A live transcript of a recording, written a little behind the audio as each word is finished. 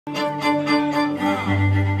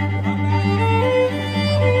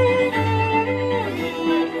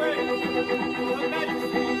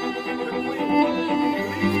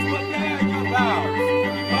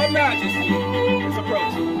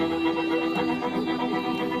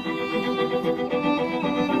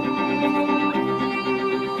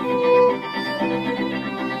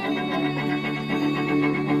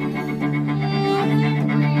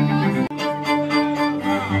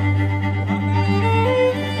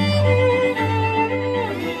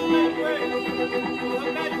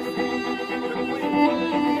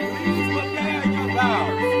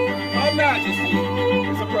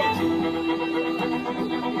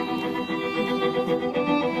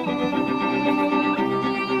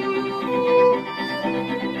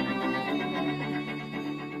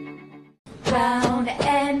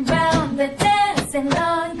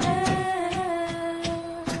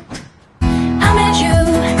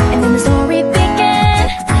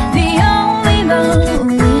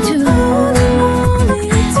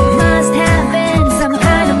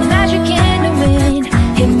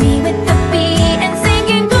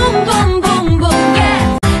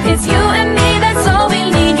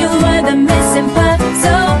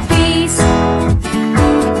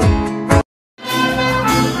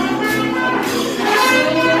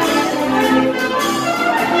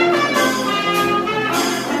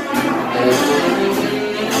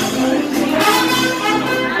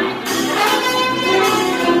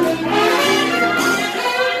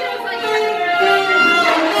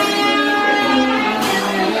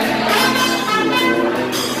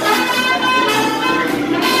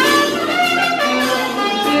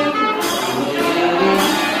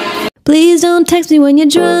Please don't text me when you're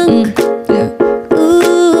drunk.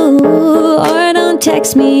 Ooh, or don't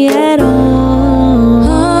text me at all.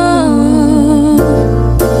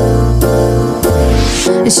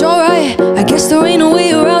 It's alright, I guess there ain't no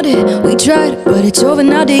way around it. We tried, but it's over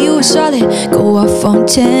now that you were solid. Go off on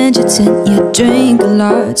tangents and you drink a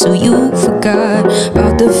lot, so you forgot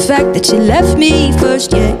about the fact that you left me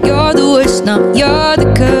first. Yeah, you're the worst, now you're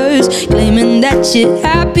the curse, claiming that you're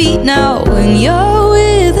happy now when you're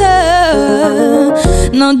with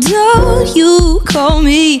her. Now don't you call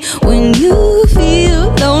me when you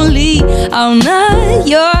feel lonely. I'm not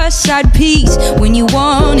your side piece when you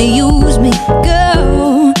wanna use me,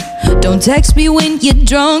 girl. Don't text me when you're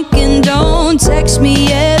drunk, and don't text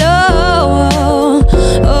me at all.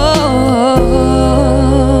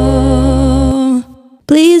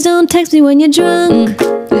 Please don't text me when you're drunk.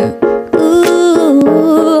 Ooh,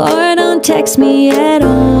 or don't text me at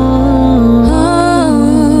all.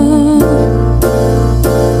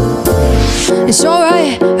 It's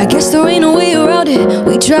alright, I guess there ain't no way around it.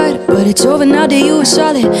 We tried, but it's over now that you were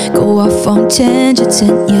solid. Go off on tangents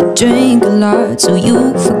and you drink a lot, so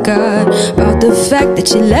you forgot about the fact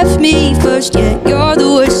that you left me first. Yeah, you're the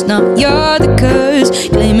worst, now you're the curse,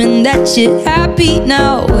 claiming that you're happy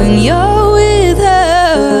now when you're with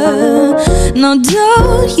her. Now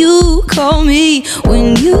don't you call me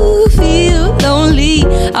when you feel lonely.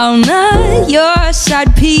 I'm not your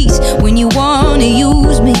side piece when you wanna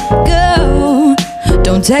use me, girl.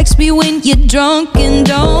 Don't text me when you're drunk, and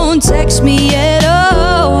don't text me at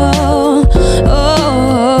all.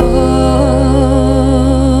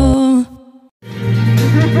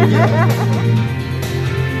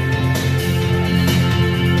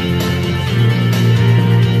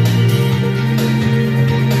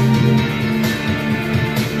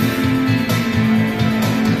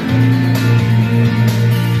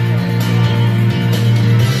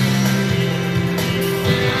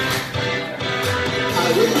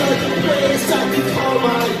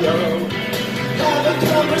 Have a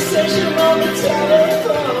conversation on the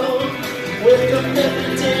telephone. Wake up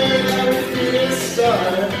every day and I would feel a star.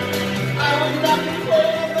 I would not be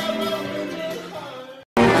playing the moment in heart.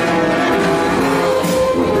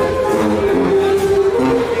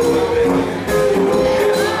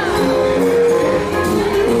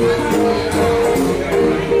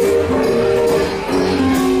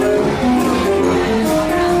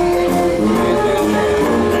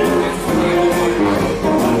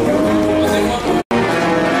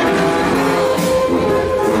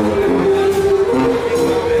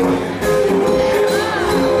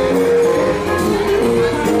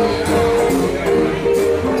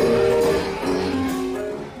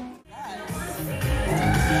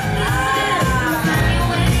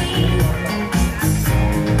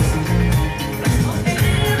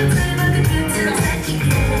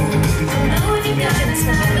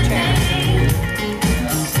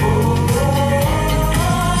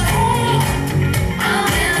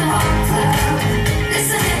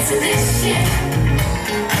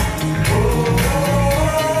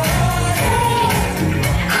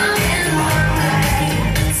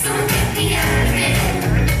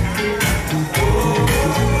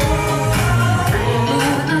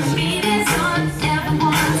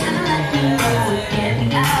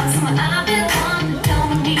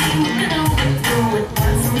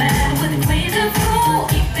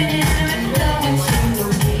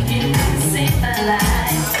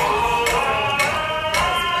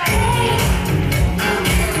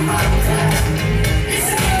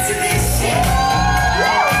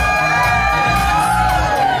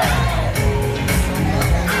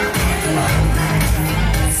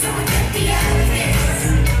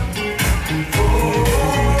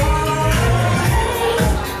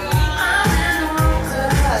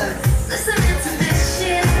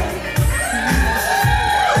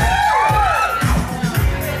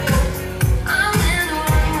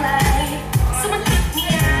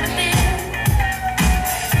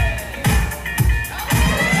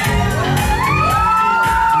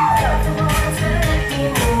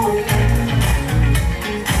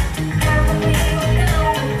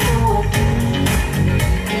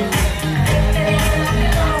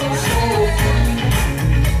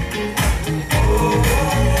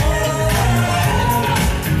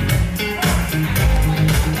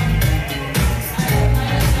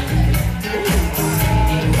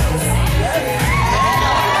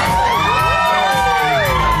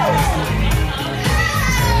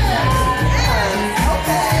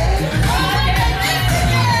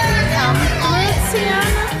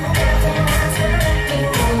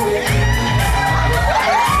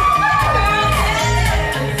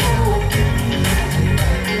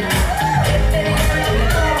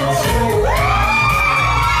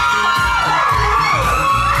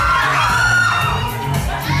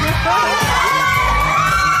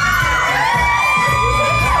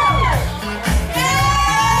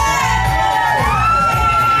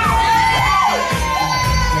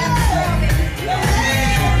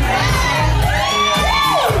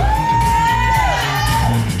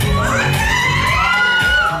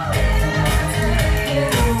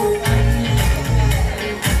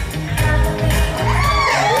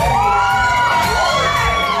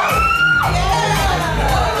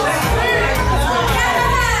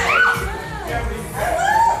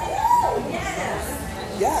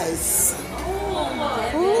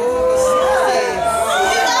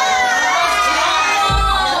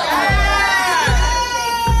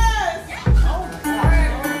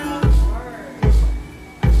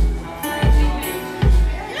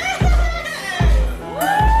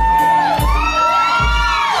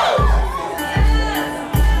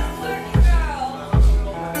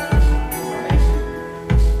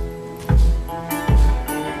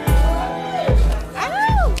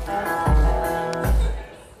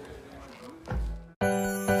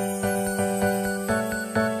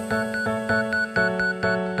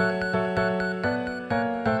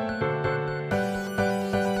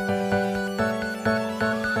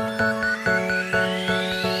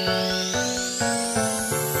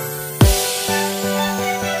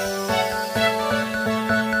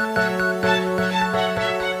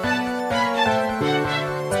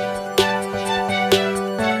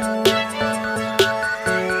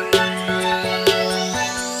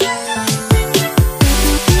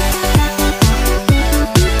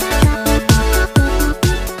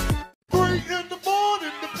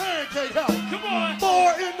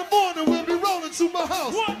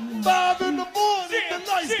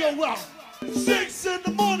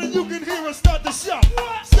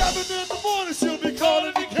 morning, she'll be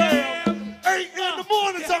calling the cab. 8 in the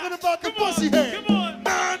morning, talking about the bus she had.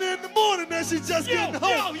 9 in the morning, then she just getting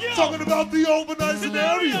home. Talking about the overnight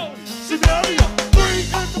scenario. 3 in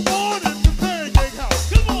the morning, the pancake house.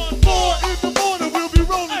 4 in the morning, we'll be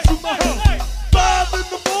rolling to my house. 5 in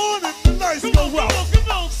the morning, the lights go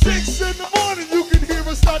out. 6 in the morning, you can hear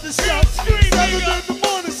her start to shout. 7 in the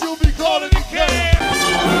morning, she'll be calling the cab.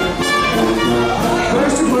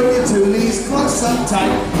 First you put your two knees close up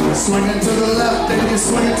tight. Swinging to the left, then you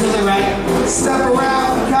swing it to the right. Step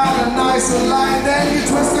around, kinda nice and light. Then you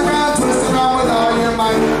twist around with all your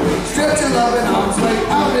might. Stretch your loving arms way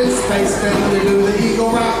out in space. Then you do the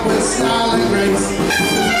eagle rock with style and grace.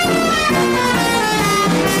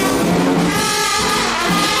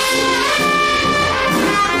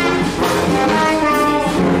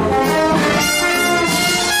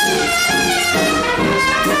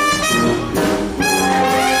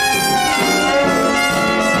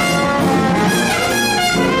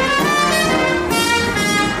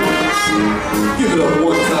 Give it up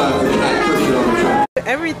one time for Night Pressure on the track.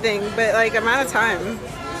 Everything, but like amount of time.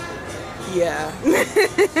 Yeah.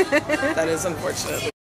 That is unfortunate.